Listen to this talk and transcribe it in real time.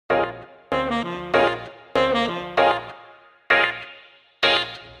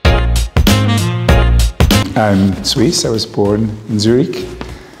I'm Swiss. I was born in Zurich,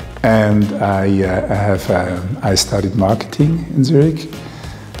 and I studied marketing in Zurich.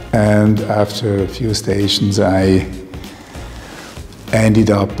 And after a few stations, I ended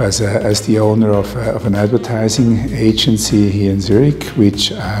up as the owner of an advertising agency here in Zurich,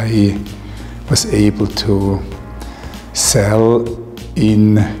 which I was able to sell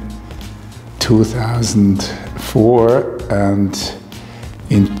in 2004, and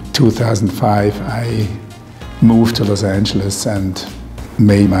in 2005 I moved to Los Angeles and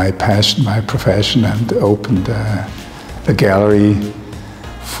made my passion my profession and opened a gallery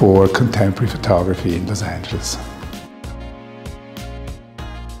for contemporary photography in Los Angeles.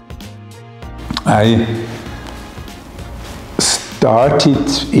 I started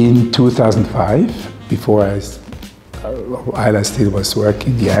in 2005, while I still was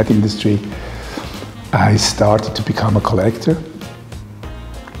working in the ad industry. I started to become a collector,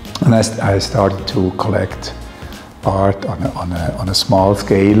 and I started to collect art on a small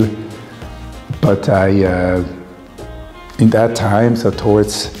scale. But in that time, so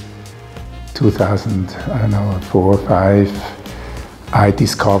towards 2004 or 5, I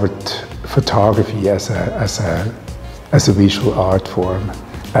discovered photography as a visual art form,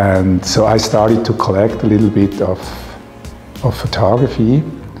 and so I started to collect a little bit of photography.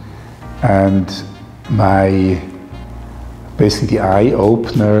 And basically the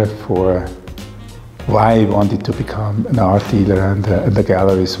eye-opener for why I wanted to become an art dealer and a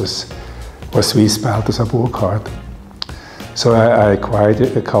gallerist was swissphotographers. So I acquired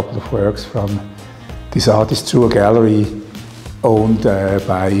a couple of works from this artist through a gallery owned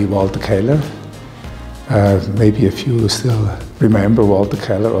by Walter Keller. Maybe a few still remember Walter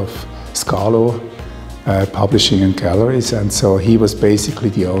Keller of SCALO, publishing and galleries, and so he was basically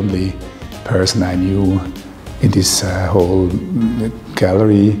the only person I knew in this whole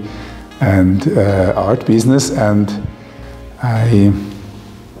gallery and art business, and I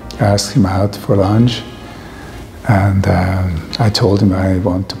asked him out for lunch, and I told him I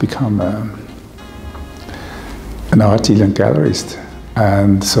want to become an art dealer and gallerist.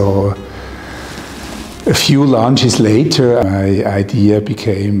 And so a few lunches later, my idea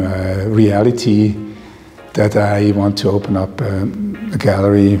became a reality that I want to open up a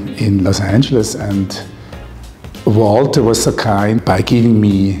gallery in Los Angeles. And Walter was so kind by giving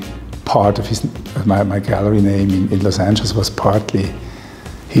me part of my gallery name in Los Angeles was partly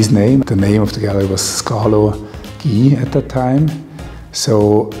his name. The name of the gallery was SCALO Guye at that time.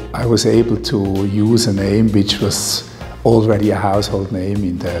 So I was able to use a name which was already a household name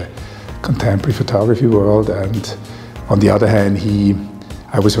in the contemporary photography world, and on the other hand,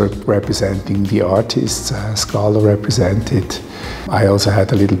 I was representing the artists SCALO represented. I also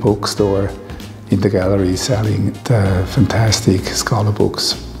had a little bookstore in the gallery selling the fantastic SCALO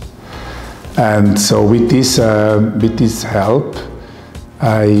books. And so with this help,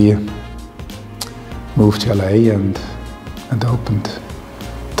 I moved to LA and opened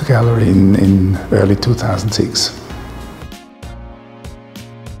the gallery in early 2006.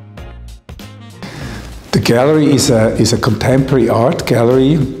 The gallery is a contemporary art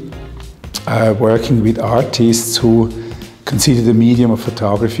gallery working with artists who consider the medium of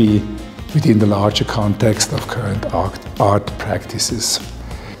photography within the larger context of current art practices.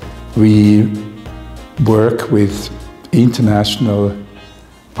 We work with international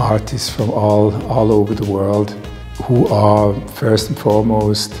artists from all over the world who are first and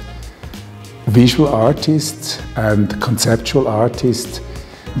foremost visual artists and conceptual artists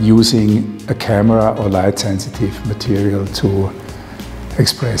using a camera or light-sensitive material to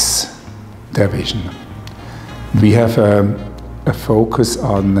express their vision. We have a focus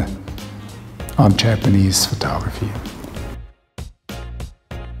on Japanese photography.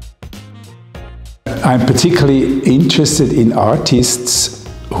 I'm particularly interested in artists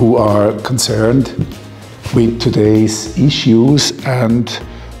who are concerned with today's issues and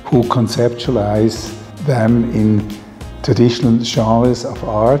who conceptualize them in traditional genres of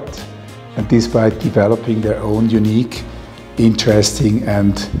art, and this by developing their own unique, interesting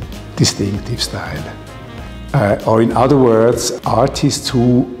and distinctive style. Or in other words, artists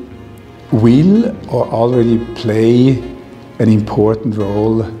who will or already play an important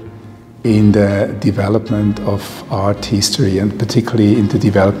role in the development of art history, and particularly in the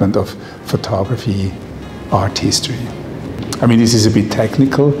development of photography art history. I mean, this is a bit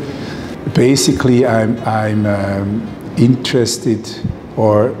technical. Basically, I'm interested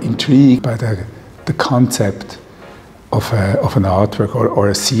or intrigued by the concept of an artwork or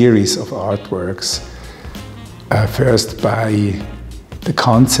a series of artworks. First by the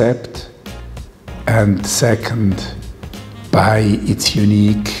concept, and second by its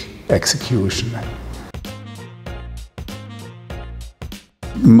unique execution.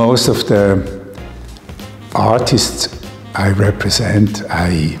 most of the artists I represent,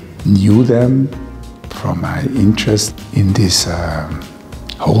 I knew them from my interest in this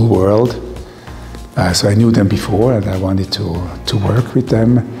whole world. So I knew them before and I wanted to work with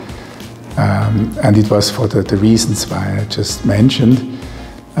them. And it was for the reasons why I just mentioned.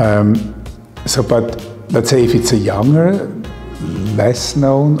 But let's say if it's a younger, less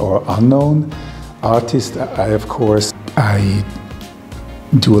known or unknown artist, of course, I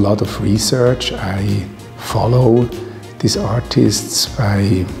do a lot of research. I follow these artists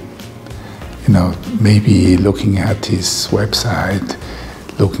by, maybe looking at his website,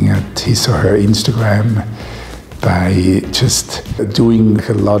 looking at his or her Instagram, by just doing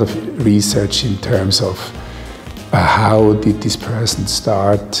a lot of research in terms of how did this person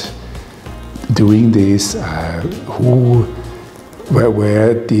start doing this,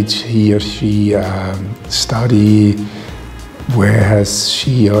 where did he or she study, where has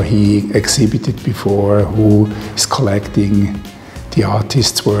she or he exhibited before, who is collecting the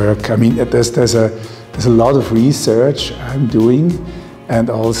artist's work. I mean, there's a lot of research I'm doing, and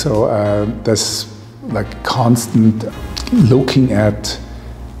also there's like constant looking at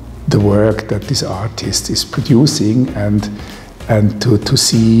the work that this artist is producing and to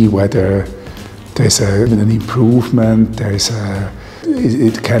see whether there's an improvement,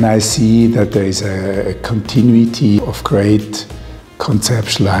 can I see that there is a continuity of great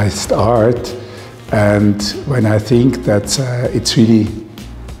conceptualized art. And when I think that it's really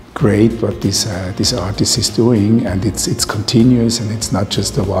great what this artist is doing, and it's continuous and it's not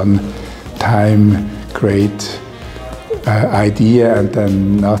just a one-time great idea and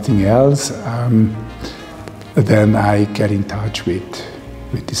then nothing else, then I get in touch with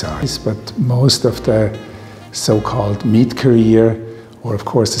this artist. But most of the so-called mid-career or of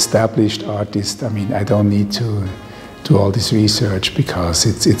course established artists, I mean, I don't need to do all this research because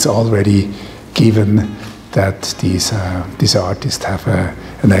it's already given that these artists have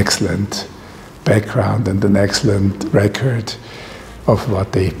an excellent background and an excellent record of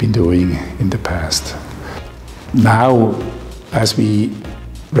what they've been doing in the past. Now, as we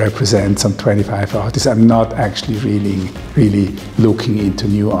represent some 25 artists, I'm not actually really looking into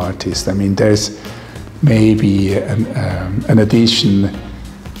new artists. I mean, there's maybe an addition,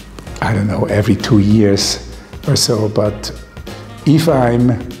 I don't know, every 2 years or so, but if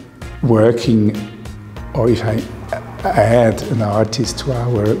I'm working or if I add an artist to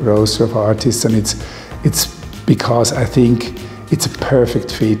our roster of artists, and it's because I think it's a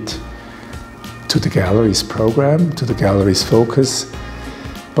perfect fit to the gallery's program, to the gallery's focus,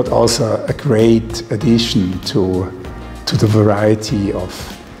 but also a great addition to the variety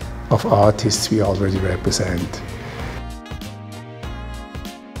of artists we already represent.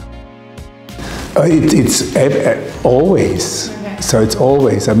 It's always, so it's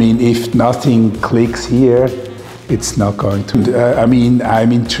always, I mean, if nothing clicks here, it's not going to. I mean,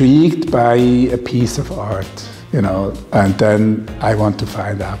 I'm intrigued by a piece of art, and then I want to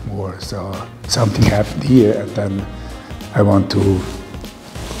find out more. So something happened here, and then I want to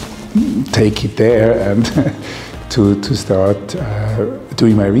take it there and to start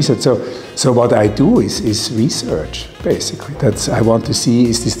doing my research. So what I do is research, basically. I want to see,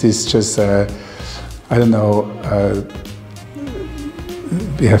 is this just, I don't know,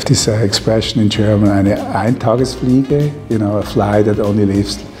 we have this expression in German, eine Eintagesfliege, a fly that only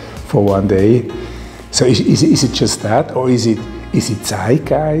lives for one day. So is it just that, or is it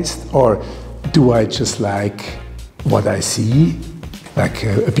zeitgeist, or do I just like what I see, like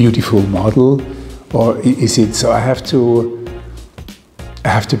a beautiful model, or is it? So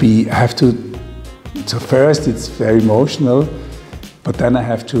So first it's very emotional, but then I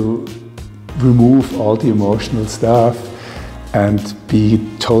have to remove all the emotional stuff and be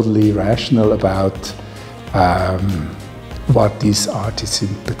totally rational about what this artist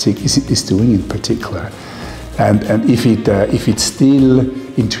is doing in particular, and if it still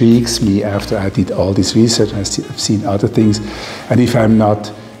intrigues me after I did all this research, I've seen other things, and if I'm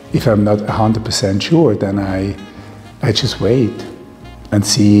not 100% sure, then I just wait and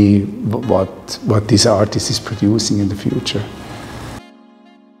see what this artist is producing in the future.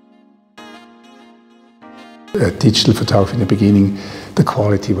 Digital photography in the beginning, the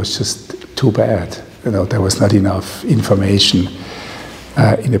quality was just too bad. There was not enough information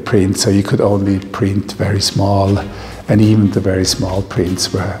in the print, so you could only print very small, and even the very small prints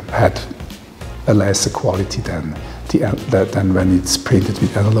had a lesser quality than when it's printed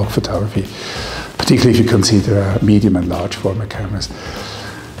with analog photography, particularly if you consider medium and large format cameras.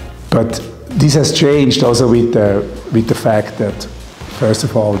 But this has changed also with the fact that, first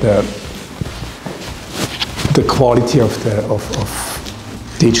of all, the quality of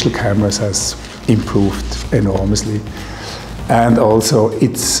digital cameras has improved enormously. And also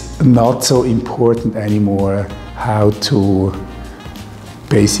it's not so important anymore how to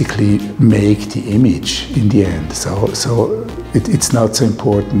basically make the image in the end. So it's not so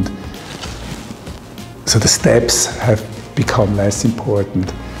important. So the steps have become less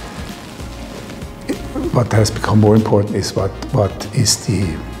important. What has become more important is what is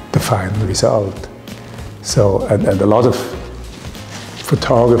the final result. So, and a lot of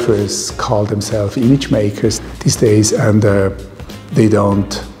photographers call themselves image makers these days, and they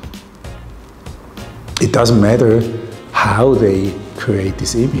don't, it doesn't matter how they create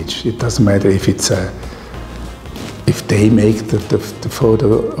this image. It doesn't matter if it's if they make the photo,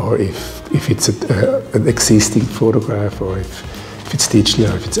 or if it's an existing photograph, or if it's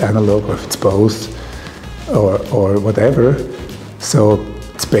digital, or if it's analog, or if it's both, or whatever. So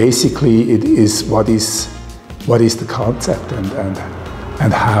it's basically, it is what is the concept,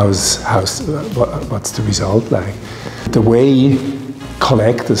 and what's the result like. The way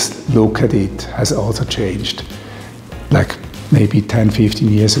collectors look at it has also changed. Like maybe 10, 15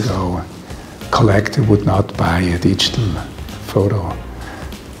 years ago, a collector would not buy a digital photo.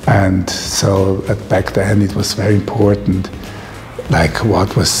 And so back then it was very important, like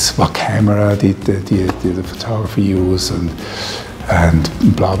what camera did the photographer use, and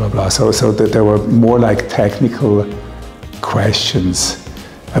blah blah blah. So that there were more like technical questions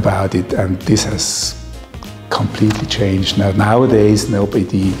about it, and this has completely changed. Nowadays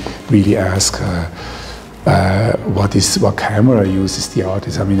nobody really asks what camera uses the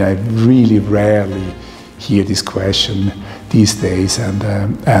artist. I mean, I really rarely hear this question these days, and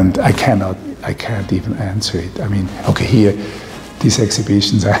I can't even answer it. I mean, okay, here, this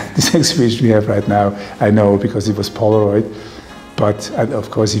exhibition we have right now, I know because it was Polaroid, and of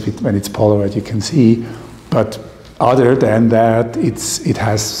course when it's Polaroid you can see, but other than that it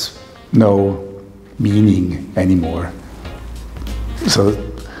has no meaning anymore. So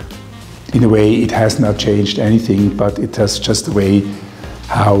in a way it has not changed anything, but it has just the way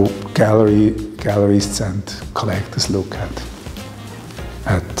how gallerists and collectors look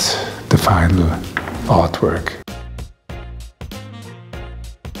at the final artwork.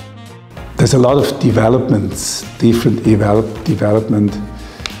 There's a lot of developments, different development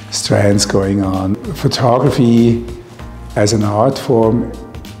strands going on. Photography as an art form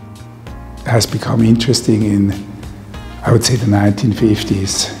has become interesting in, I would say, the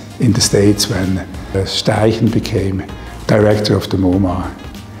 1950s in the States, when Steichen became director of the MoMA.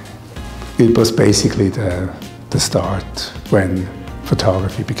 It was basically the start when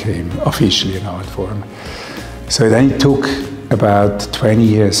photography became officially an art form. So then it took about 20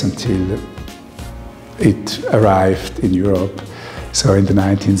 years until it arrived in Europe. So in the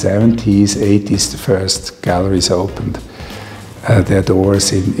 1970s, 80s, the first galleries opened their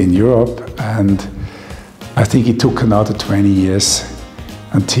doors in Europe, and I think it took another 20 years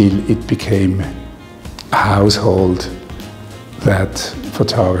until it became a household that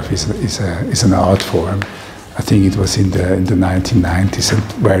photography is an art form. I think it was in the 1990s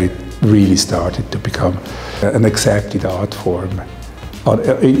where it really started to become an accepted art form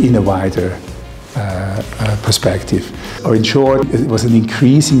in a wider perspective. Or in short, it was an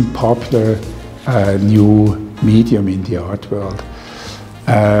increasing popular new medium in the art world.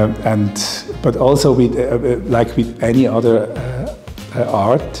 But also with, like with any other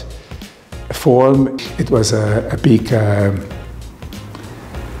art form, it was a big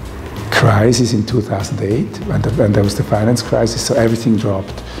crisis in 2008 when there was the finance crisis, so everything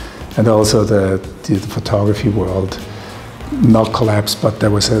dropped. And also the photography world not collapsed, but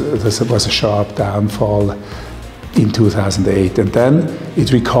there was a sharp downfall in 2008, and then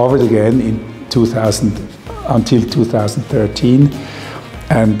it recovered again in until 2013,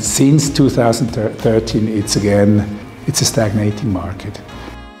 and since 2013 it's a stagnating market.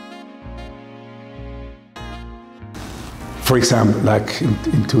 For example, like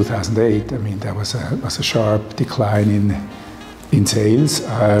in 2008, I mean, there was a sharp decline in sales,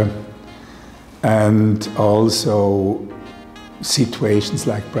 and also situations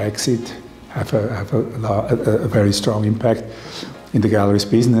like Brexit have a very strong impact in the gallery's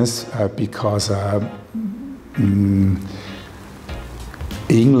business, because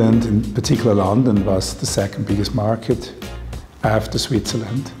England, in particular London, was the second biggest market after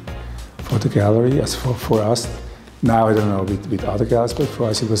Switzerland for the gallery, as for us. Now I don't know with other galleries, but for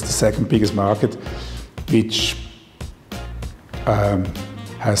us it was the second biggest market, which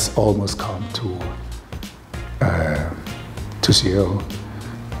has almost come to zero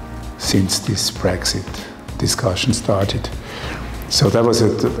since this Brexit discussion started. So that was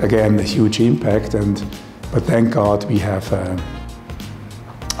again a huge impact, but thank God we have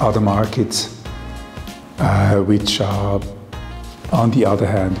other markets, which are, on the other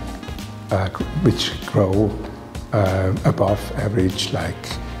hand, which grow above average, like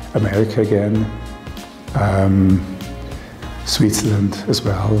America again, Switzerland as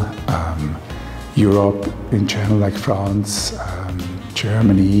well, Europe in general, like France,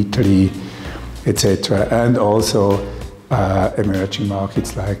 Germany, Italy, etc., and also emerging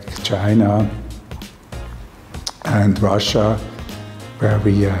markets like China and Russia, where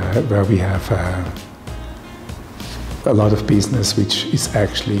we have a lot of business, which is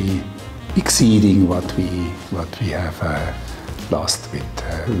actually exceeding what we have lost with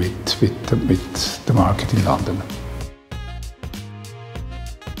the market in London.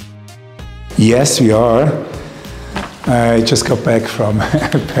 Yes, we are. I just got back from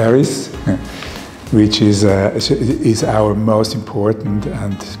Paris, which is our most important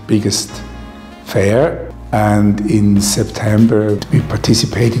and biggest fair. And in September, we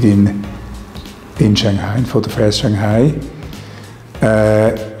participated in Shanghai, in Photo Fair Shanghai.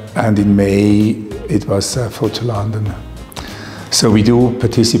 And in May, it was Photo London. So we do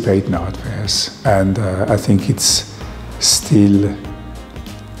participate in art fairs, and I think it's still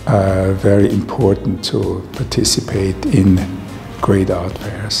very important to participate in great art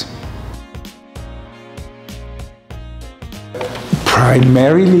fairs.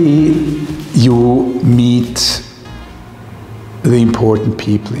 Primarily, you meet the important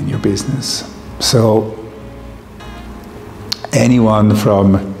people in your business. So anyone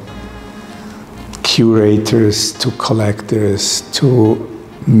from curators to collectors to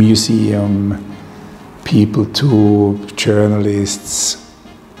museum people to journalists,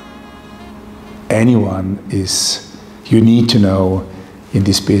 anyone you need to know in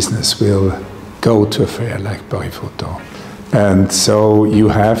this business will go to a fair like Paris Photo. And so you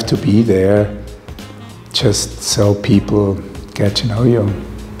have to be there just so people get to know you.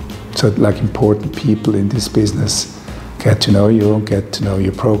 So like important people in this business get to know you, get to know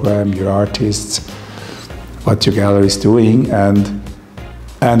your program, your artists, what your gallery is doing, and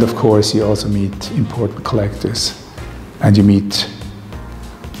of course you also meet important collectors, and you meet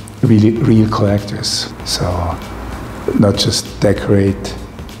really real collectors. So not just decorate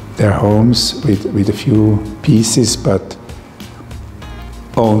their homes with a few pieces, but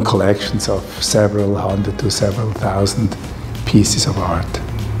own collections of several hundred to several thousand pieces of art.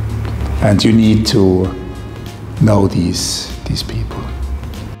 And you need to know these people.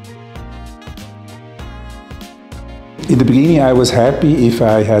 In the beginning, I was happy if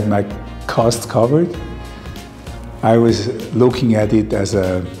I had my costs covered. I was looking at it as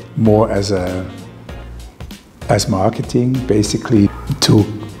more as marketing, basically, to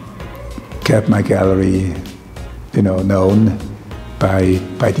get my gallery, known by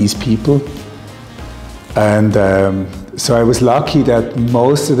these people. And so I was lucky that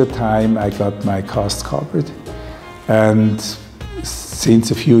most of the time I got my costs covered. And since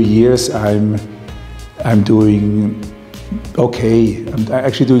a few years I'm doing okay. I'm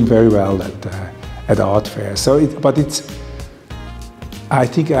actually doing very well at art fairs. So, I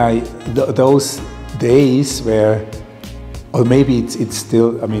think those days where, or maybe it's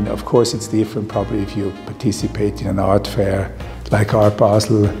still, I mean, of course it's different probably if you participate in an art fair like Art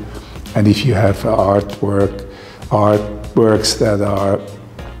Basel, and if you have artworks that are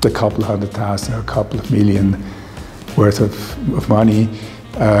a couple $100,000 or a couple of million worth of money.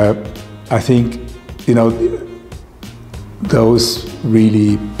 I think, those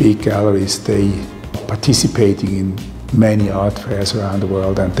really big galleries, they participating in many art fairs around the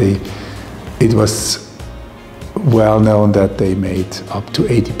world, and it was well known that they made up to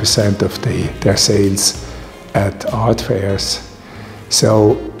 80% of their sales at art fairs.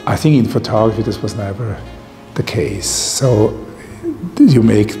 So I think in photography this was never the case. So you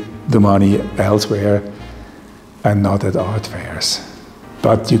make the money elsewhere and not at art fairs.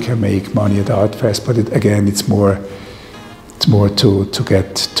 But you can make money at art fairs, but again, it's more to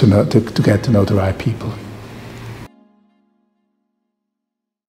get to know the right people.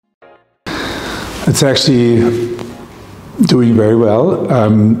 It's actually doing very well.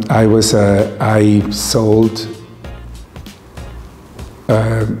 I sold,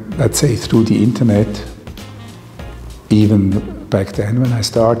 let's say, through the internet. Even back then, when I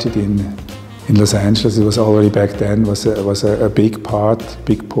started in Los Angeles, it was already back then was a big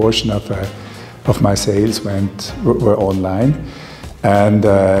portion of my sales were online, and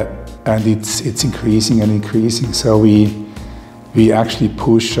it's increasing and increasing. So we actually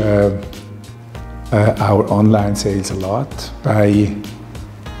push our online sales a lot by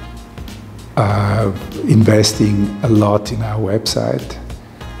investing a lot in our website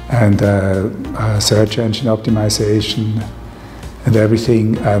and search engine optimization, and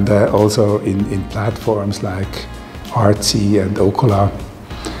everything, and also in platforms like Artsy and Ocola,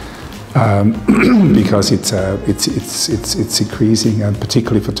 because it's increasing, and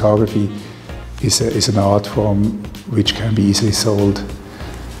particularly photography is an art form which can be easily sold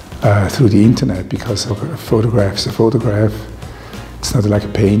through the internet, because a photograph is a photograph. It's not like a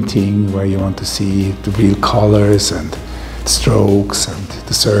painting where you want to see the real colors and strokes and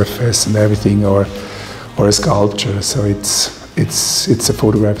the surface and everything, or a sculpture. So it's a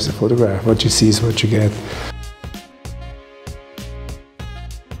photograph is a photograph. What you see is what you get.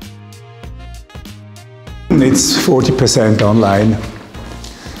 It's 40% online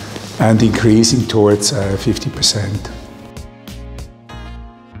and increasing towards 50%.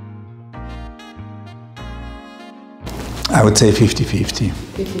 I would say 50-50.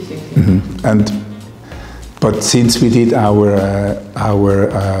 50-50. But since we did our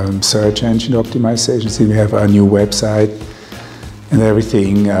search engine optimization, since we have our new website and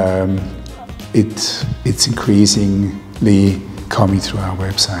everything, it's increasingly coming through our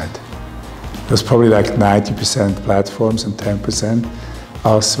website. There's probably like 90% platforms and 10%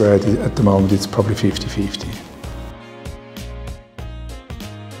 us, where at the moment it's probably 50-50.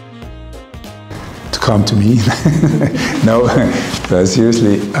 To come to me? No, but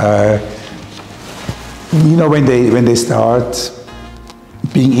seriously. You know, when they start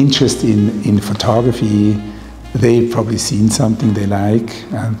being interested in photography, they've probably seen something they like,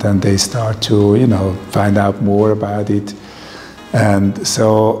 and then they start to, you know, find out more about it. And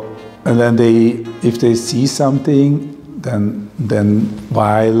then if they see something, then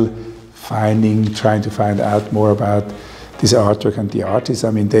while trying to find out more about this artwork and the artist, I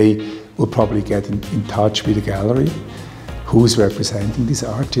mean, they will probably get in touch with the gallery, who's representing this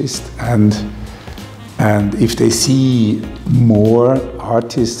artist, and if they see more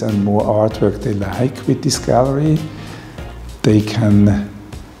artists and more artwork they like with this gallery, they can,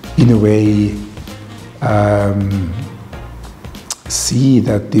 in a way, see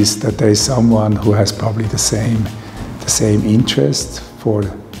that there is someone who has probably the same interest for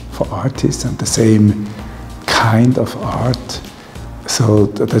artists and the same kind of art, so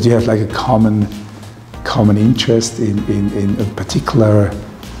that you have like a common interest in a particular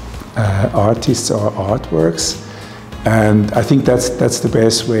artists or artworks. And I think that's the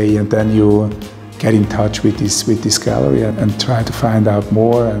best way, and then you get in touch with this gallery and try to find out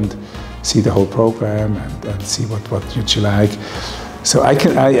more and see the whole program and see what you like. So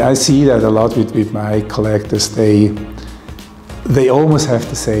I see that a lot with my collectors. They almost have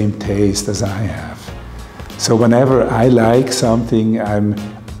the same taste as I have. So whenever I like something, I'm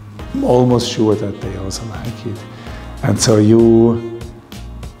almost sure that they also like it. And so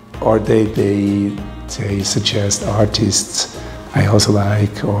they suggest artists I also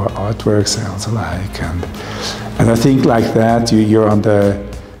like, or artworks I also like, and I think like that you're on the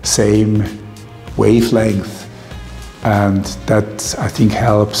same wavelength, and that I think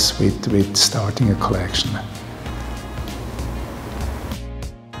helps with starting a collection.